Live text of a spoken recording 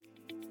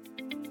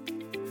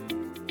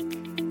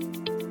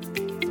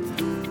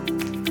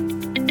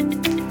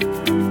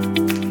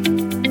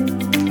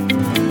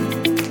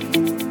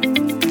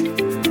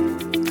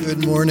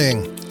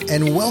morning,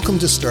 and welcome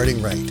to Starting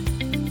Right.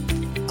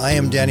 I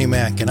am Danny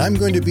Mack, and I'm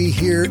going to be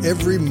here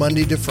every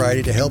Monday to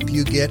Friday to help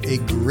you get a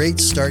great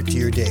start to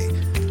your day.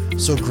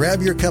 So grab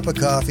your cup of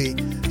coffee,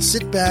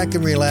 sit back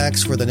and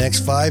relax for the next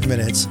 5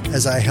 minutes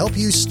as I help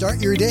you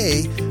start your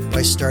day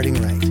by starting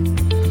right.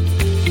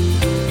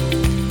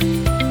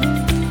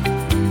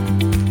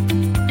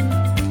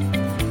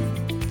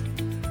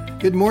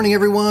 Good morning,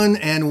 everyone,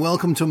 and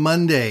welcome to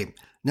Monday.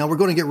 Now, we're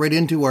going to get right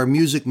into our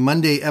Music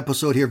Monday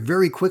episode here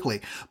very quickly.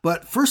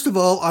 But first of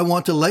all, I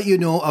want to let you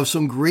know of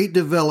some great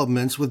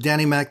developments with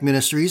Danny Mack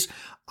Ministries.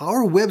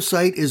 Our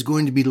website is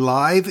going to be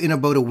live in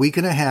about a week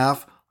and a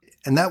half,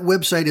 and that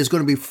website is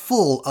going to be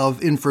full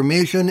of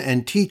information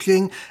and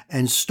teaching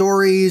and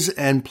stories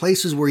and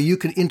places where you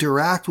can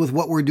interact with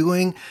what we're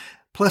doing.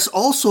 Plus,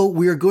 also,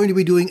 we are going to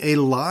be doing a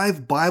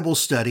live Bible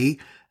study,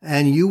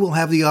 and you will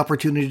have the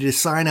opportunity to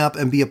sign up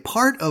and be a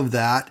part of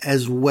that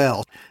as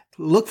well.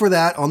 Look for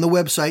that on the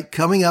website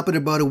coming up in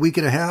about a week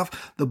and a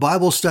half. The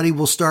Bible study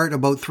will start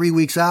about 3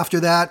 weeks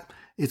after that.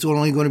 It's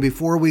only going to be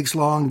 4 weeks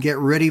long. Get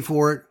ready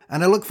for it.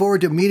 And I look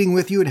forward to meeting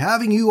with you and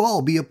having you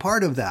all be a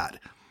part of that.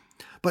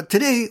 But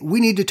today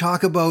we need to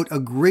talk about a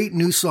great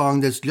new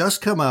song that's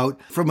just come out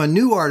from a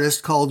new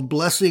artist called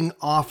Blessing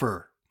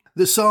Offer.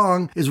 The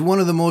song is one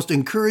of the most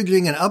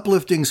encouraging and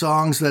uplifting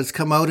songs that's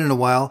come out in a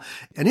while,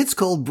 and it's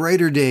called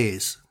Brighter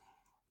Days.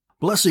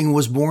 Blessing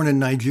was born in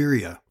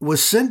Nigeria,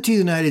 was sent to the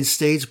United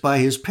States by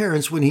his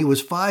parents when he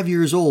was 5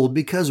 years old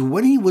because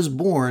when he was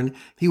born,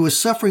 he was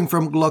suffering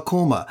from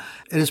glaucoma,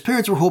 and his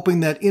parents were hoping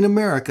that in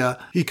America,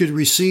 he could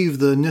receive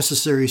the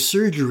necessary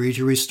surgery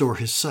to restore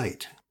his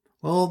sight.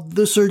 Well,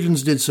 the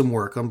surgeons did some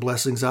work on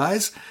Blessing's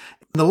eyes.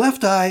 The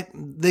left eye,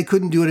 they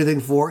couldn't do anything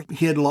for.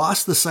 He had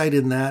lost the sight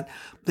in that.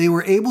 They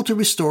were able to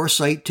restore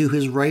sight to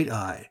his right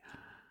eye.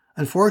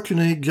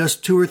 Unfortunately,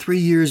 just 2 or 3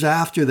 years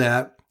after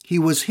that, he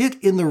was hit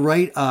in the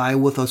right eye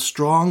with a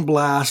strong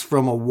blast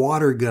from a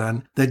water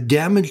gun that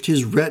damaged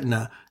his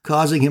retina,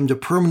 causing him to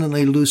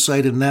permanently lose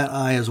sight in that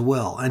eye as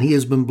well, and he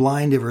has been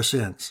blind ever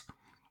since.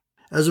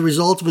 As a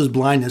result of his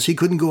blindness, he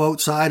couldn't go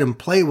outside and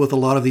play with a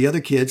lot of the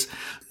other kids,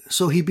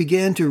 so he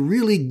began to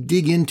really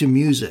dig into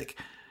music.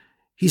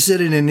 He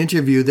said in an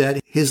interview that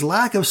his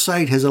lack of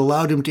sight has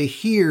allowed him to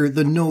hear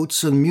the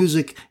notes and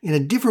music in a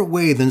different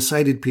way than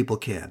sighted people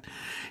can.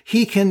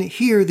 He can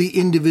hear the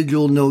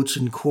individual notes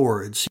and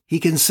chords. He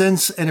can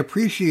sense and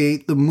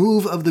appreciate the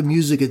move of the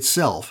music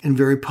itself in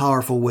very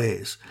powerful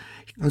ways.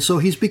 And so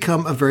he's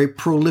become a very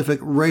prolific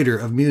writer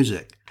of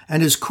music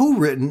and has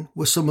co-written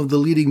with some of the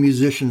leading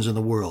musicians in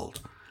the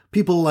world.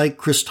 People like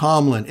Chris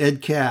Tomlin,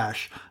 Ed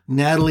Cash,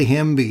 Natalie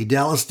Hemby,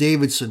 Dallas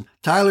Davidson,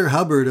 Tyler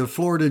Hubbard of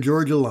Florida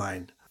Georgia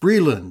Line,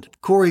 Breland,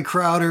 Corey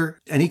Crowder,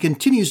 and he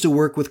continues to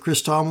work with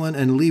Chris Tomlin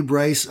and Lee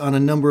Brice on a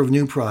number of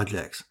new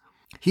projects.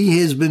 He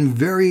has been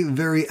very,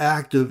 very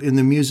active in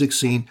the music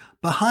scene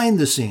behind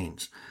the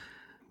scenes.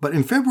 But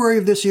in February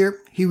of this year,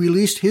 he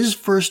released his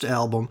first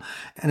album,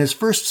 and his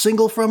first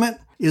single from it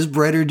is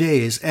Brighter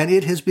Days, and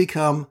it has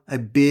become a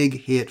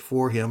big hit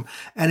for him.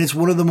 And it's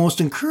one of the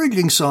most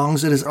encouraging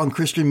songs that is on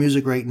Christian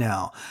music right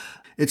now.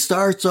 It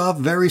starts off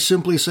very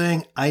simply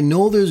saying, "I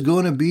know there's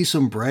going to be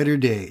some brighter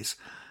days.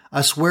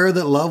 I swear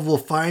that love will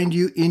find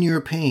you in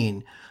your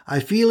pain. I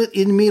feel it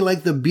in me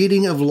like the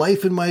beating of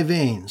life in my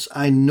veins.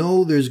 I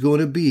know there's going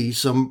to be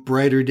some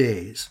brighter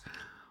days."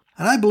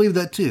 And I believe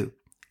that too.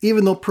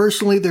 Even though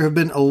personally there have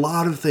been a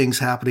lot of things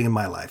happening in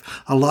my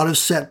life, a lot of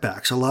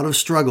setbacks, a lot of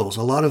struggles,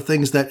 a lot of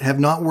things that have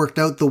not worked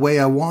out the way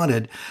I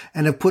wanted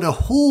and have put a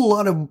whole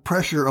lot of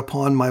pressure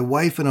upon my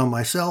wife and on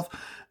myself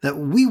that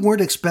we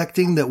weren't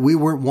expecting, that we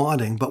weren't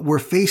wanting, but we're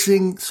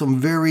facing some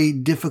very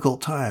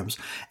difficult times.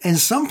 And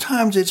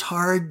sometimes it's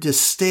hard to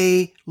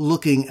stay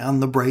looking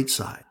on the bright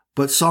side.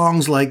 But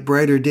songs like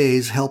Brighter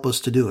Days help us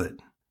to do it.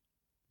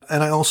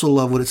 And I also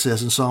love what it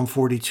says in Psalm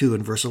 42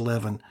 and verse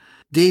 11.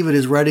 David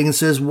is writing and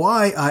says,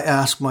 "Why, I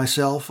ask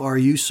myself, are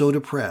you so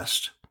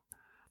depressed?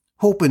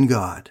 Hope in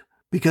God,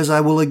 because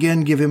I will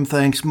again give him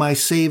thanks, my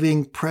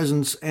saving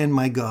presence and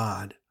my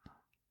God."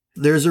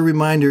 There's a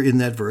reminder in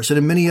that verse and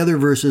in many other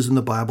verses in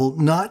the Bible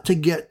not to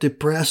get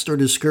depressed or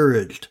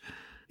discouraged.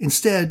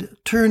 Instead,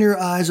 turn your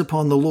eyes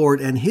upon the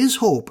Lord and his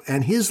hope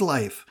and his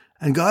life,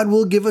 and God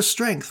will give us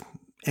strength,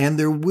 and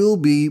there will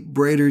be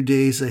brighter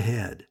days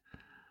ahead.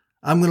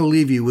 I'm going to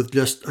leave you with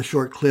just a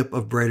short clip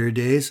of Brighter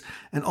Days.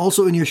 And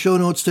also in your show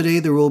notes today,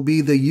 there will be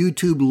the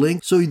YouTube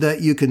link so that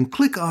you can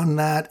click on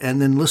that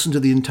and then listen to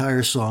the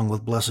entire song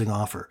with Blessing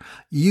Offer.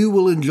 You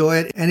will enjoy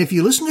it. And if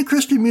you listen to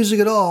Christian music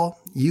at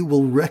all, you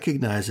will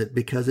recognize it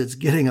because it's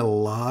getting a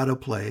lot of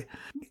play.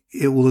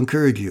 It will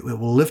encourage you. It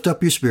will lift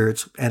up your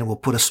spirits and it will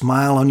put a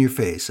smile on your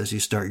face as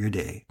you start your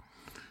day.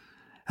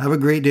 Have a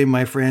great day,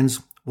 my friends.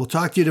 We'll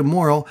talk to you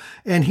tomorrow.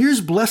 And here's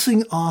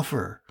Blessing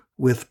Offer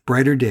with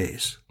Brighter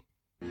Days.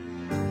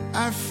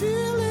 I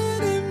feel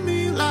it in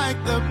me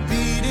like the beat